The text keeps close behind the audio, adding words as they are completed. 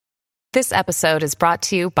This episode is brought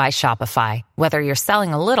to you by Shopify. Whether you're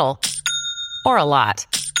selling a little or a lot,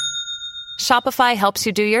 Shopify helps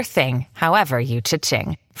you do your thing, however you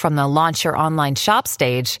cha-ching. From the launch your online shop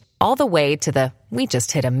stage, all the way to the we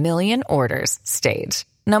just hit 1 million orders stage.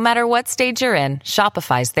 No matter what stage you're in,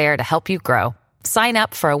 Shopify's there to help you grow. Sign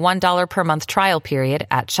up for a $1 per month trial period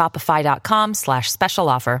at shopify.com/special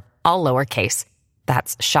offer, all lowercase.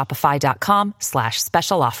 That's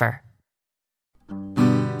shopify.com/special offer.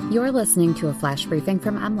 You're listening to a flash briefing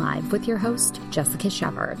from MLive with your host, Jessica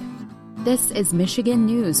Shepard. This is Michigan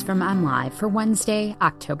News from MLive for Wednesday,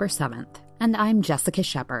 October 7th, and I'm Jessica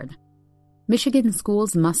Shepard. Michigan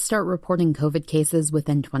schools must start reporting COVID cases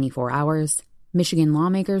within 24 hours. Michigan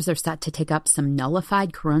lawmakers are set to take up some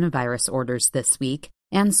nullified coronavirus orders this week,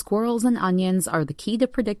 and squirrels and onions are the key to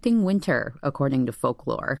predicting winter, according to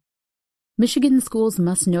folklore. Michigan schools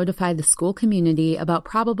must notify the school community about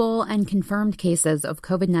probable and confirmed cases of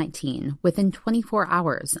COVID-19 within 24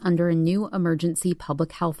 hours under a new emergency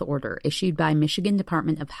public health order issued by Michigan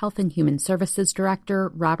Department of Health and Human Services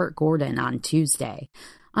Director Robert Gordon on Tuesday.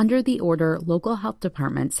 Under the order, local health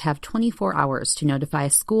departments have 24 hours to notify a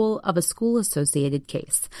school of a school-associated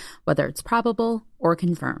case, whether it's probable or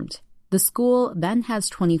confirmed. The school then has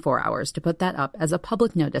 24 hours to put that up as a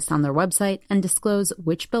public notice on their website and disclose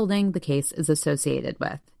which building the case is associated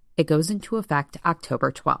with. It goes into effect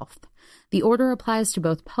October 12th. The order applies to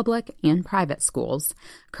both public and private schools.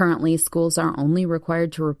 Currently, schools are only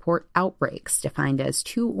required to report outbreaks defined as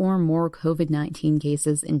 2 or more COVID-19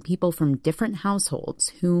 cases in people from different households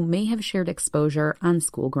who may have shared exposure on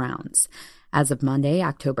school grounds. As of Monday,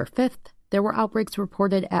 October 5th, there were outbreaks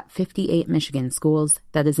reported at 58 Michigan schools.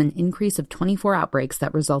 That is an increase of 24 outbreaks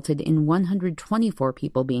that resulted in 124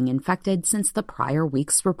 people being infected since the prior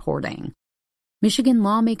week's reporting. Michigan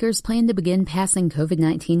lawmakers plan to begin passing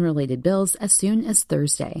COVID-19-related bills as soon as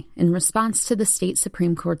Thursday in response to the state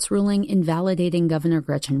Supreme Court's ruling invalidating Governor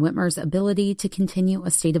Gretchen Whitmer's ability to continue a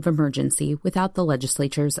state of emergency without the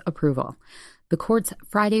legislature's approval. The court's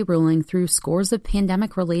Friday ruling threw scores of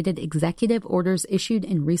pandemic-related executive orders issued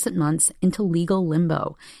in recent months into legal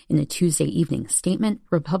limbo. In a Tuesday evening statement,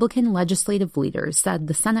 Republican legislative leaders said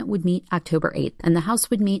the Senate would meet October 8th and the House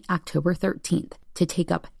would meet October 13th to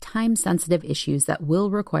take up time-sensitive issues that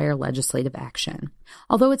will require legislative action.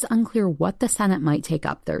 Although it's unclear what the Senate might take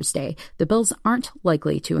up Thursday, the bills aren't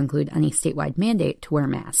likely to include any statewide mandate to wear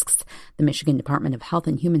masks. The Michigan Department of Health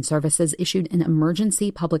and Human Services issued an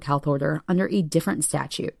emergency public health order under a different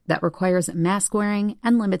statute that requires mask wearing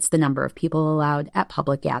and limits the number of people allowed at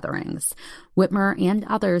public gatherings. Whitmer and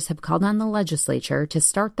others have called on the legislature to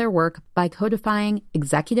start their work by codifying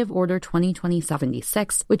Executive Order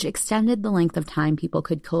 2020-76, which extended the length of time people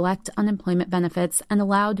could collect unemployment benefits and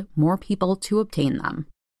allowed more people to obtain them.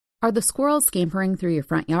 Are the squirrels scampering through your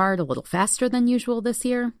front yard a little faster than usual this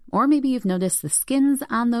year? Or maybe you've noticed the skins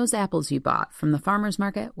on those apples you bought from the farmer's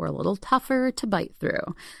market were a little tougher to bite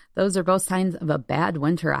through. Those are both signs of a bad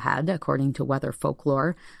winter ahead, according to weather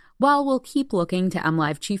folklore. While we'll keep looking to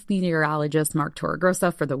MLive Chief Meteorologist Mark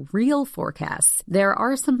Torregrossa for the real forecasts, there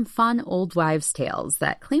are some fun old wives' tales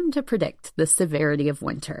that claim to predict the severity of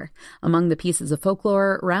winter. Among the pieces of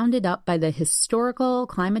folklore rounded up by the historical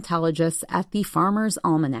climatologists at the Farmer's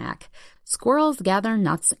Almanac, squirrels gather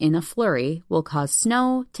nuts in a flurry will cause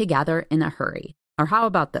snow to gather in a hurry. Or how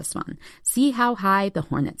about this one? See how high the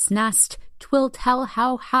hornet's nest, 'twill tell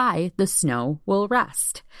how high the snow will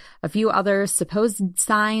rest. A few other supposed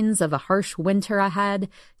signs of a harsh winter ahead: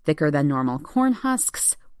 thicker than normal corn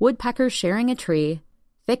husks, woodpeckers sharing a tree,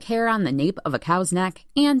 thick hair on the nape of a cow's neck,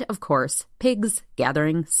 and, of course, pigs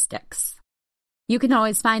gathering sticks. You can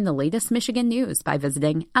always find the latest Michigan news by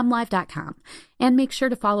visiting mlive.com, and make sure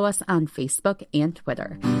to follow us on Facebook and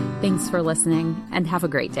Twitter. Thanks for listening, and have a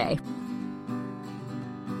great day.